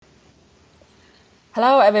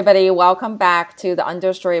Hello, everybody. Welcome back to the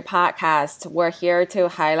Understory podcast. We're here to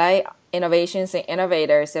highlight innovations and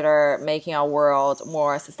innovators that are making our world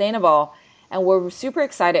more sustainable. And we're super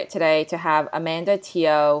excited today to have Amanda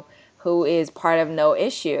Teo, who is part of No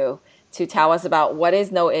Issue, to tell us about what is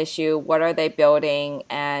No Issue, what are they building,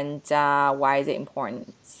 and why is it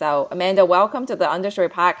important. So, Amanda, welcome to the Understory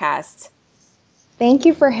podcast. Thank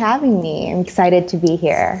you for having me. I'm excited to be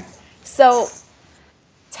here. So,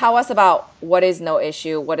 tell us about what is No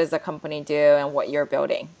Issue, what does the company do, and what you're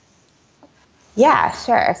building. Yeah,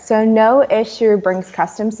 sure. So No Issue brings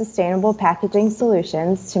custom sustainable packaging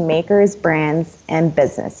solutions to makers, brands, and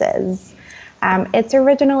businesses. It's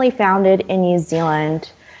originally founded in New Zealand,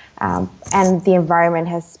 and the environment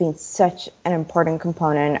has been such an important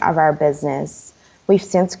component of our business. We've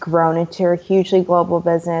since grown into a hugely global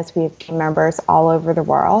business. We have team members all over the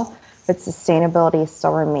world, but sustainability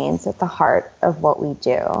still remains at the heart of what we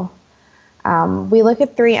do. We look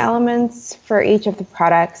at three elements for each of the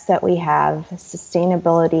products that we have: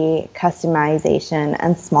 sustainability, customization,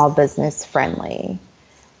 and small business friendly.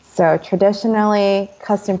 So traditionally,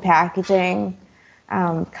 custom packaging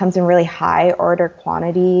comes in really high order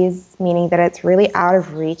quantities, meaning that it's really out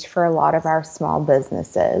of reach for a lot of our small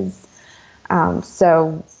businesses.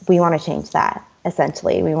 So we want to change that,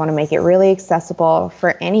 essentially. We want to make it really accessible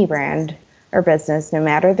for any brand or business, no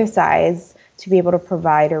matter the size, to be able to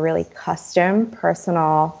provide a really custom,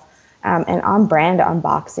 personal, and on-brand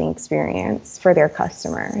unboxing experience for their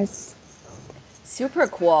customers. Super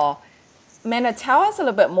cool. Amanda, tell us a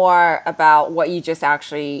little bit more about what you just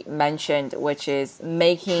actually mentioned, which is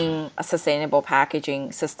making a sustainable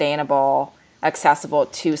packaging sustainable, accessible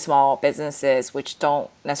to small businesses, which don't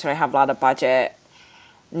necessarily have a lot of budget,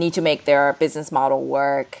 need to make their business model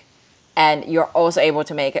work, and you're also able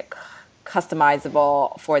to make it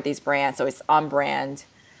customizable for these brands, so it's on brand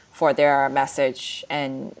for their message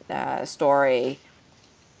and story.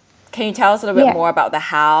 Can you tell us a little bit more about the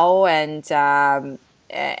how and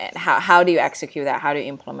how do you execute that? How do you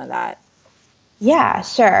implement that? Yeah,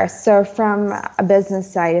 sure. So from a business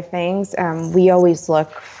side of things, we always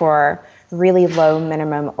look for really low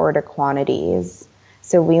minimum order quantities.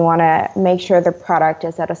 So we want to make sure the product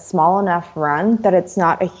is at a small enough run that it's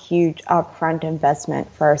not a huge upfront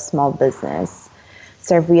investment for a small business.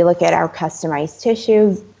 So if we look at our customized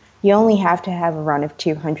tissue, you only have to have a run of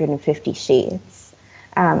 250 sheets.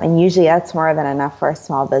 And usually that's more than enough for a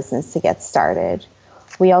small business to get started.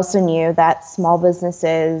 We also knew that small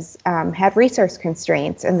businesses had resource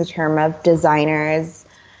constraints in the term of designers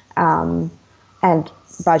and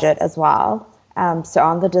budget as well. So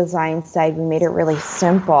on the design side, we made it really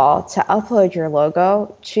simple to upload your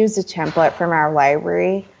logo, choose a template from our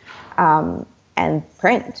library, and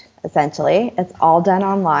print, essentially. It's all done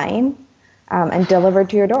online and delivered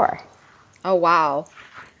to your door. Oh, wow.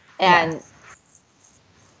 And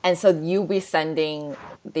so you'll be sending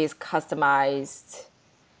these customized,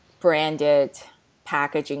 branded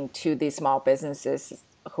packaging to these small businesses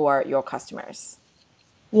who are your customers?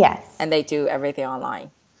 Yes. And they do everything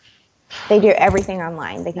online? They do everything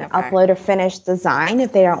online. They can upload a finished design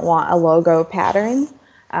if they don't want a logo pattern.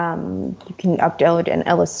 You can upload an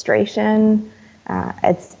illustration.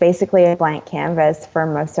 It's basically a blank canvas for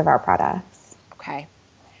most of our products. Okay.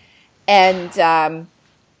 And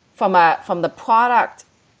from the product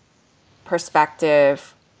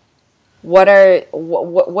perspective, what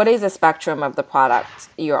is the spectrum of the product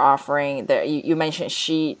you're offering? You mentioned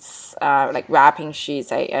sheets, like wrapping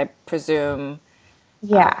sheets, I presume.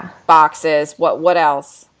 Yeah. Boxes. What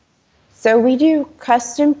else? So we do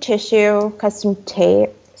custom tissue, custom tape,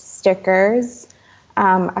 stickers,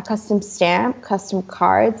 a custom stamp, custom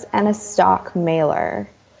cards, and a stock mailer.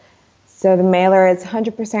 So the mailer is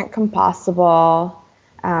 100% compostable.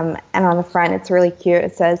 And on the front, it's really cute.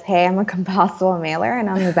 It says, "Hey, I'm a compostable mailer." And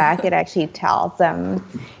on the back, it actually tells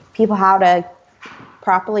people how to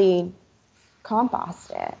properly compost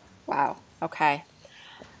it. Wow. Okay.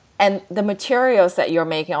 And the materials that you're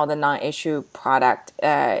making on the non-issue product,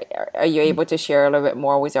 are you able to share a little bit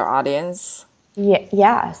more with your audience? Yeah.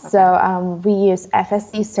 Okay. So we use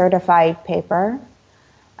FSC certified paper.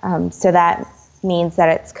 So that means that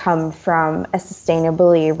it's come from a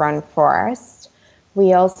sustainably run forest.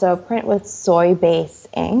 We also print with soy-based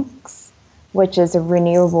inks, which is a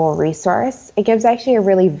renewable resource. It gives actually a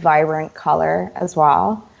really vibrant color as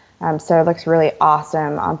well. So it looks really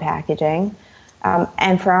awesome on packaging.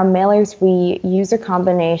 And for our mailers, we use a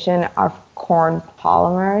combination of corn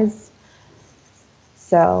polymers.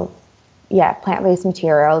 So, yeah, plant-based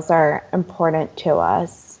materials are important to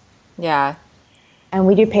us. Yeah. And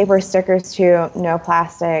we do paper stickers too, no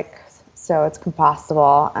plastic. so it's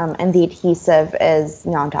compostable, and the adhesive is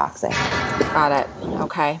non-toxic. Got it.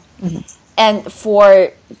 Okay. And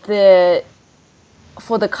for the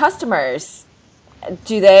customers,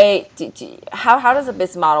 how does the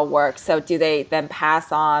business model work? So do they then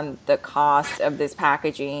pass on the cost of this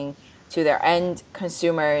packaging to their end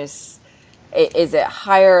consumers? Is it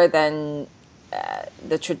higher than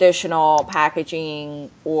the traditional packaging,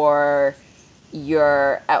 or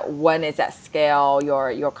when it's at scale,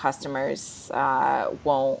 your customers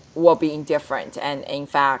will be indifferent, and in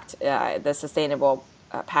fact, the sustainable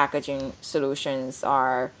packaging solutions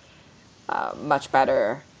are much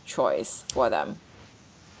better choice for them?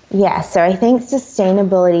 Yeah, so I think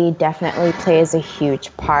sustainability definitely plays a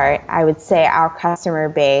huge part. I would say our customer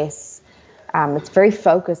base, it's very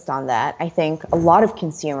focused on that. I think a lot of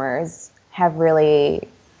consumers have really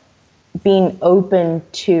been open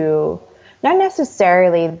to not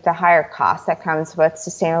necessarily the higher cost that comes with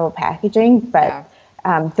sustainable packaging, but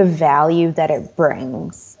the value that it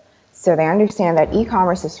brings. So they understand that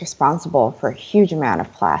e-commerce is responsible for a huge amount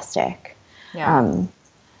of plastic.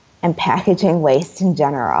 And packaging waste in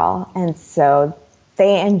general. And so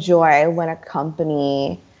they enjoy when a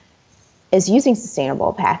company is using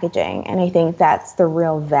sustainable packaging. And I think that's the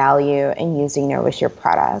real value in using No Issue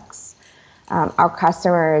products. Our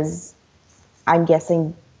customers, I'm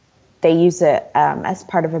guessing they use it as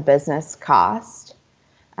part of a business cost.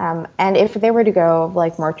 And if they were to go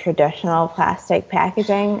like more traditional plastic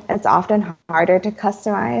packaging, it's often harder to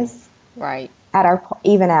customize. Right.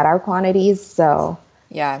 Even at our quantities. So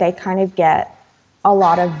they kind of get a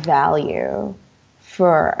lot of value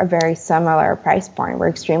for a very similar price point. We're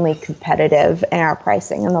extremely competitive in our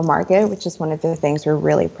pricing in the market, which is one of the things we're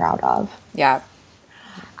really proud of. Yeah.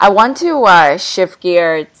 I want to shift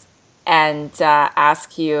gears and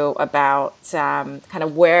ask you about kind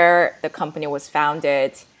of where the company was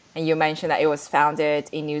founded. And you mentioned that it was founded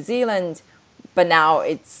in New Zealand, but now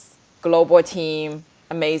it's global team,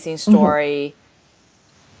 amazing story.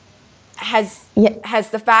 Has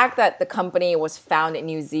the fact that the company was founded in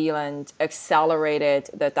New Zealand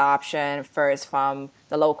accelerated the adoption first from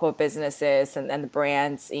the local businesses and the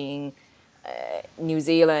brands in New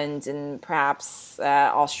Zealand and perhaps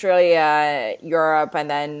Australia, Europe, and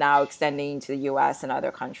then now extending to the US and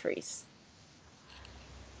other countries?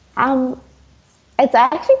 It's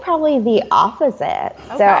actually probably the opposite.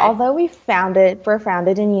 Okay. So although we're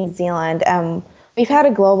founded in New Zealand, we've had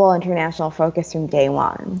a global international focus from day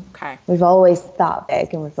one. Okay. We've always thought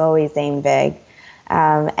big and we've always aimed big.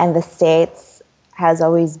 And the States has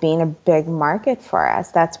always been a big market for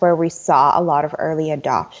us. That's where we saw a lot of early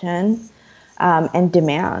adoption and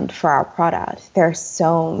demand for our product. There are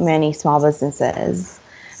so many small businesses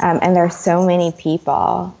and there are so many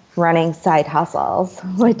people running side hustles,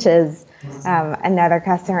 which is another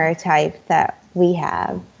customer type that we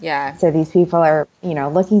have. Yeah. So these people are,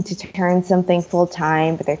 looking to turn something full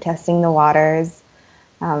time, but they're testing the waters.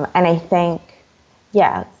 And I think,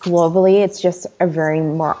 globally, it's just a very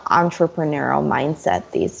more entrepreneurial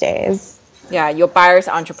mindset these days. Yeah, your buyers,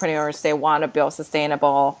 entrepreneurs, they want to build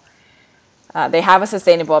sustainable. They have a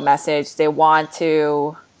sustainable message. They want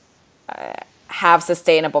to have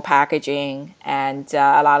sustainable packaging, and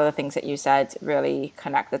a lot of the things that you said really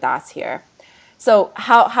connect the dots here. So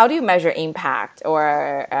how do you measure impact,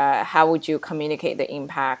 or how would you communicate the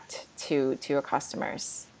impact to your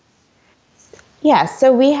customers? Yeah,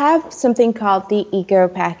 so we have something called the Eco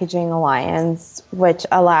Packaging Alliance, which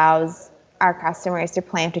allows our customers to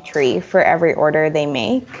plant a tree for every order they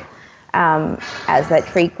make. As that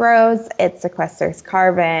tree grows, it sequesters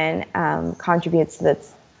carbon, contributes to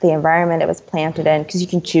the environment it was planted in, because you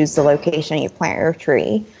can choose the location you plant your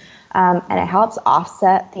tree. And it helps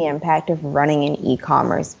offset the impact of running an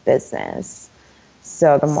e-commerce business.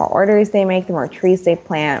 So the more orders they make, the more trees they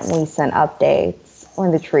plant. We send updates when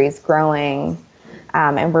the tree is growing.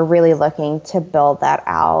 And we're really looking to build that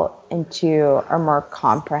out into a more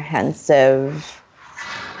comprehensive,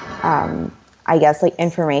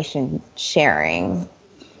 information sharing,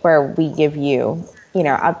 where we give you,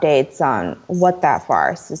 updates on what that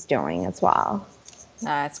forest is doing as well.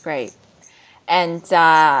 That's great. And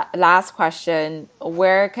last question,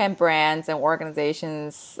 where can brands and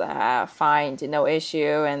organizations find No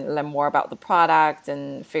Issue and learn more about the product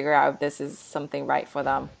and figure out if this is something right for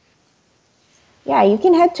them? Yeah, you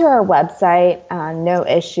can head to our website,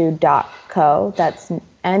 noissue.co. That's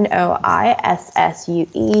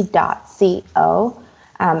noissue.co.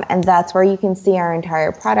 And that's where you can see our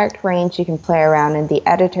entire product range. You can play around in the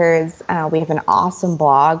editors. We have an awesome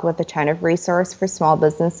blog with a ton of resource for small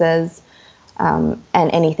businesses and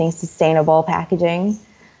anything sustainable packaging.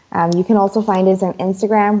 You can also find us on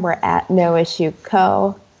Instagram. We're at No Issue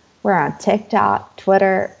Co. We're on TikTok,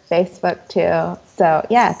 Twitter, Facebook too. So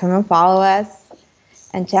yeah, come and follow us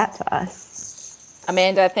and chat to us.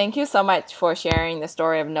 Amanda, thank you so much for sharing the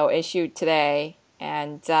story of No Issue today.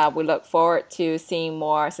 And we look forward to seeing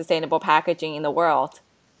more sustainable packaging in the world.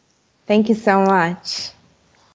 Thank you so much.